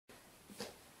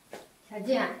小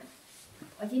俊，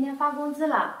我今天发工资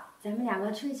了，咱们两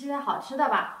个出去吃点好吃的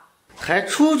吧。还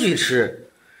出去吃？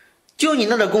就你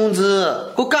那点工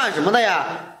资，够干什么的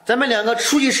呀？咱们两个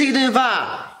出去吃一顿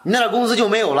饭，你那点工资就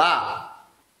没有了。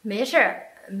没事儿，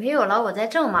没有了我再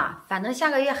挣嘛，反正下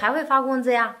个月还会发工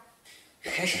资呀。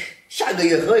还是下个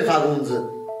月还会发工资？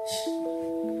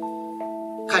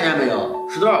看见没有，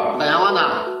石头打电话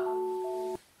呢。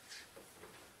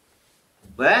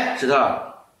喂，石头。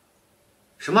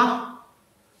什么？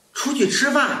出去吃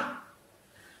饭？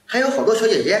还有好多小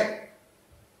姐姐？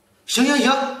行行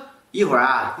行，一会儿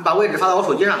啊，你把位置发到我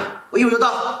手机上，我一会儿就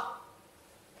到。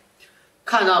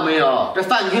看到没有，这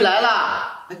饭局来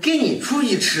了，还跟你出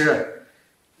去吃。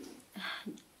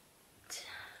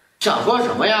想说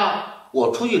什么呀？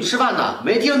我出去吃饭呢，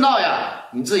没听到呀？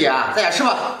你自己啊，在家吃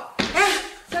吧。哎，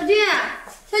小俊，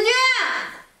小俊。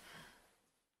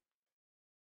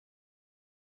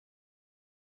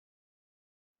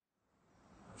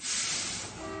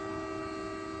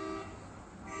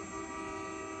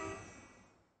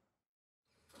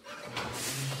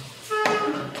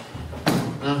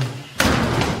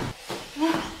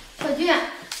小俊，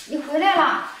你回来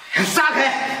了。撒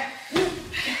开！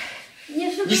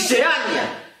你是不是？你谁啊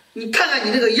你？你看看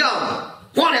你这个样子，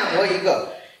黄脸婆一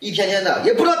个，一天天的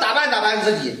也不知道打扮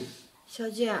自己。小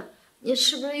俊，你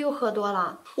是不是又喝多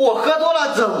了？我喝多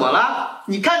了怎么了？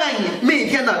你看看你，每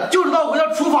天的就知道围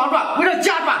着厨房转，围着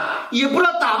家转，也不知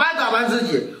道打扮自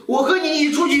己。我和你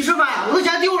一出去吃饭，我都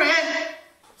嫌丢人。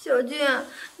小俊，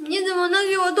你怎么能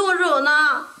给我动手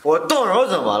呢？我动手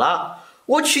怎么了？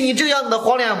我娶你这样子的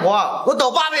黄脸婆，我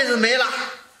倒8辈子没了。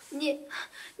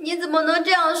你怎么能这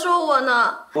样说我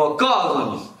呢？我告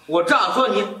诉你，我这样说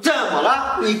你怎么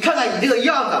了？你看看你这个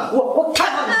样子，我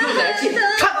看到你就来气，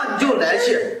看到你就来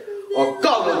气。我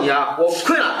告诉你啊，我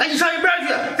困了，赶紧上一边去，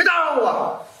别打扰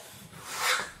我，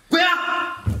滚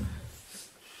啊！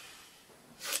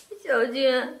小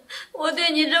俊，我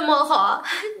对你这么好，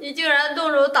你竟然动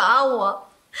手打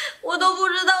我，我都不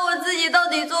知道我自己到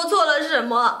底做错了什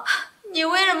么，你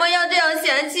为什么要这样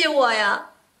嫌弃我呀？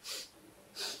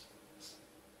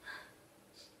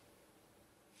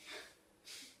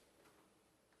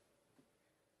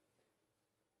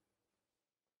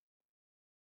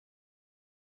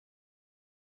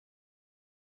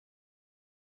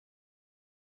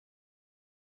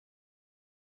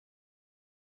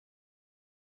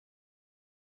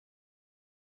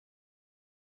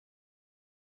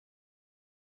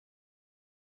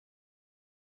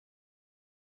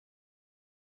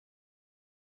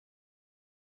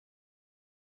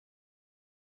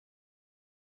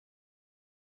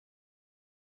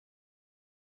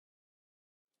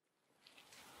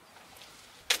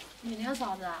美玲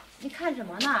嫂子，你看什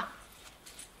么呢？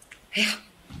哎呀，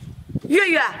月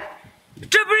月，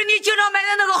这不是你经常买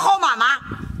的那个号码吗？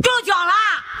中奖了！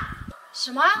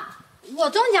什么？我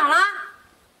中奖了？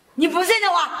你不信的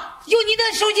话，用你的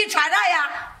手机查查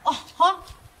呀。哦，好。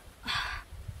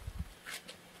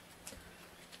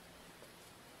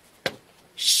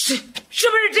是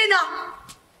不是真的？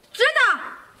真的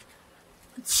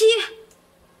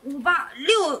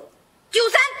？7586993，真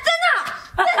的！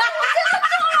真的中了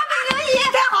美玲姨！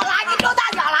太好了，你中大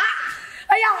奖了！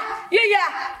哎呀，月月，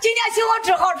今天请我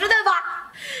吃好吃的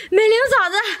吧。美玲嫂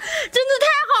子，真的太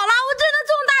好了，我真的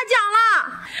中大奖了！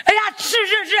哎呀，是，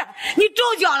你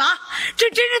中奖了，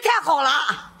这真是太好了！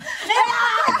哎呀，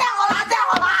太好了！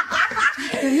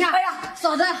怎么样？哎呀，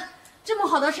嫂子，这么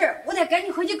好的事，我得赶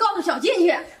紧回去告诉小静去。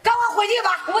赶快回去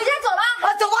吧，我先走了。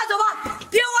走吧，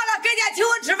别忘了改天请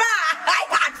我吃饭。哎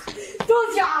呀，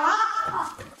中奖了！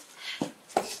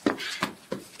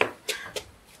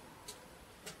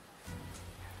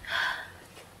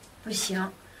不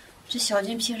行，这小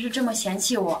军平时这么嫌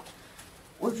弃我，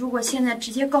我如果现在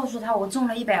直接告诉他我中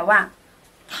了100万，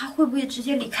他会不会直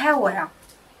接离开我呀？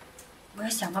我要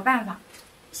想个办法，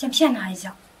先骗他一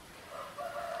下。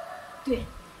对，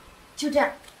就这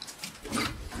样。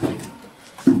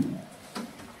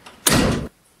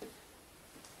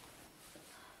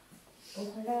我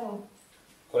回来了。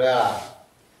回来了？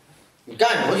你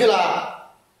干什么去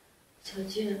了？小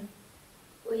军，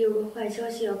我有个坏消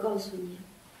息要告诉你。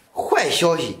坏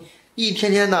消息？一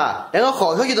天天的连个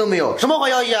好消息都没有，什么坏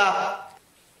消息啊？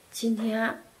今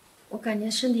天我感觉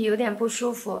身体有点不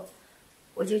舒服，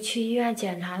我就去医院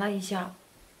检查了一下。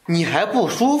你还不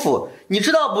舒服？你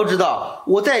知道不知道？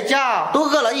我在家都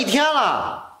饿了1天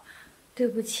了。对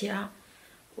不起啊，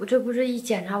我这不是一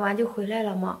检查完就回来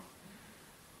了吗？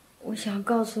我想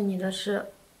告诉你的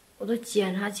是，我的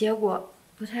检查结果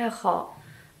不太好，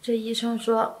这医生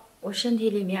说我身体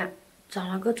里面长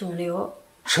了个肿瘤。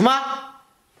什么？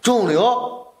肿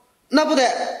瘤？那不得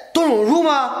动手术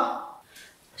吗？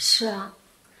是啊，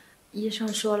医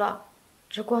生说了，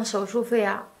这光手术费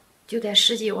啊，就得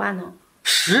10几万呢。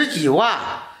10几万？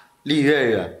李月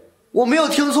月，我没有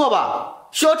听错吧？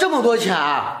需要这么多钱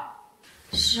啊？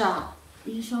是啊，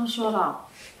医生说了，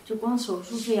这光手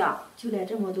术费啊，就得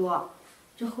这么多，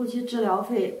这后期治疗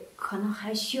费可能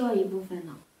还需要一部分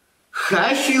呢。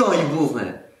还需要一部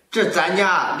分？这咱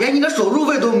家连你的手术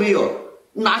费都没有，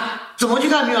怎么去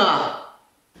看病啊？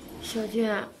小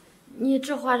俊，你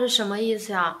这话是什么意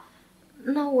思呀？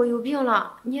那我有病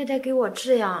了，你也得给我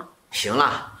治呀。行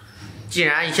了，既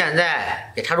然你现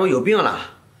在也查出有病了，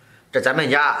这咱们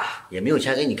家也没有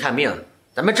钱给你看病，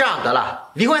咱们这样得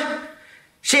了，离婚，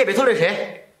谁也别拖累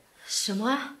谁。什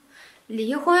么？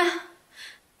离婚？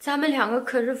咱们2个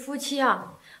可是夫妻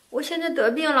啊！我现在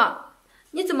得病了，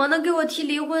你怎么能给我提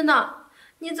离婚呢？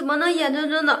你怎么能眼睁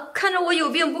睁的看着我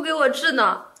有病不给我治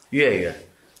呢？月月，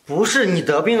不是你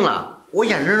得病了，我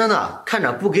眼睁睁的看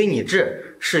着不给你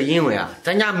治，是因为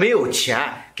咱家没有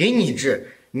钱给你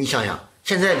治。你想想，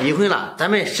现在离婚了，咱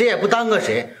们谁也不当个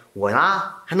谁，我呢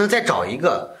还能再找一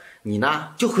个，你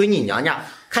呢就回你娘家，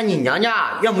看你娘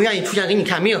家愿不愿意出钱给你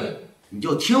看病。你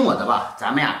就听我的吧，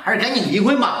咱们还是赶紧离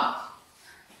婚吧。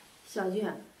小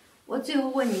俊，我最后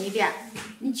问你一遍，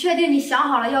你确定你想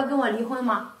好了要跟我离婚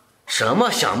吗？什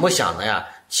么想不想的呀？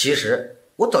其实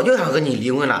我早就想和你离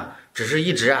婚了，只是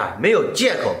一直没有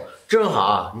借口。正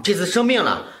好你这次生病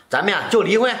了，咱们就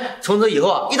离婚，从此以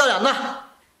后一刀两断。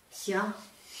行，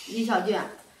李小俊，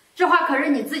这话可是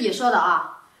你自己说的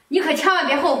啊，你可千万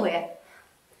别后悔。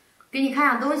给你看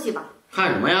样东西吧。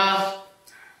看什么呀？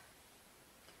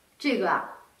这个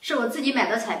是我自己买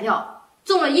的彩票，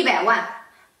中了100万。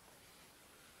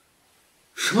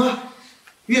什么？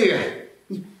月月，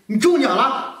你中奖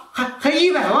了，还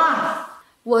100万？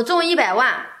我中100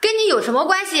万，跟你有什么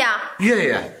关系呀？月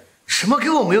月，什么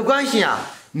跟我没有关系呀？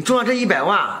你中了这100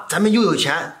万，咱们又有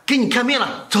钱给你看病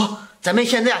了。走，咱们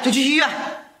现在就去医院。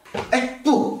哎，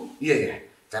不，月月，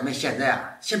咱们现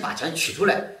在先把钱取出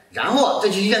来，然后再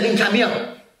去医院给你看病。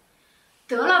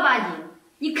得了吧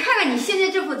你看看你现在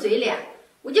这副嘴脸，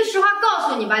我就实话告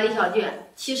诉你吧，李小俊，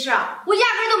其实我压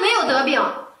根都没有得病。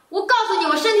我告诉你，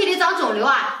我身体里长肿瘤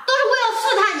都是为了试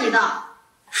探你的。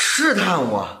试探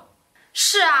我？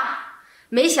是啊，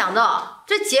没想到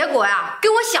这结果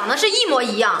跟我想的是一模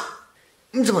一样。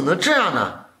你怎么能这样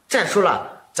呢？再说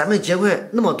了，咱们结婚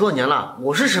那么多年了，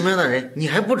我是什么样的人你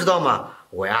还不知道吗？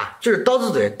我就是刀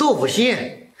子嘴豆腐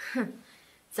心。哼，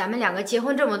咱们2个结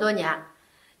婚这么多年，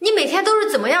你每天都是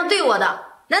怎么样对我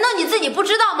的？难道你自己不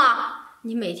知道吗？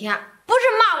你每天不是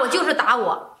骂我就是打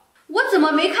我，我怎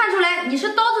么没看出来你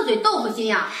是刀子嘴豆腐心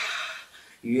呀？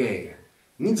月月，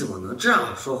你怎么能这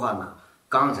样说话呢？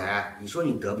刚才你说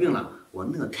你得病了，我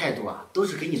那个态度都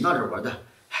是给你闹着玩的。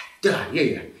哎，对了，月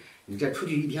月，你这出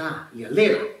去一天也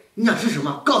累了，你想吃什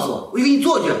么？告诉我，我就给你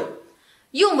做去。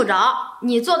用不着，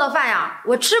你做的饭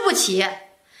我吃不起。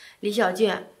李小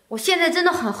俊，我现在真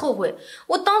的很后悔，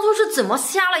我当初是怎么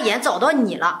瞎了眼找到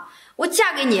你了。我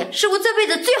嫁给你是我这辈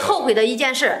子最后悔的一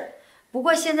件事。不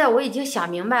过现在我已经想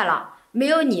明白了，没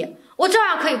有你，我照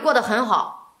样可以过得很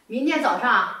好。明天早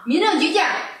上民政局见。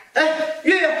哎，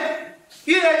月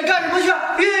月，你干什么去？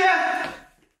月月。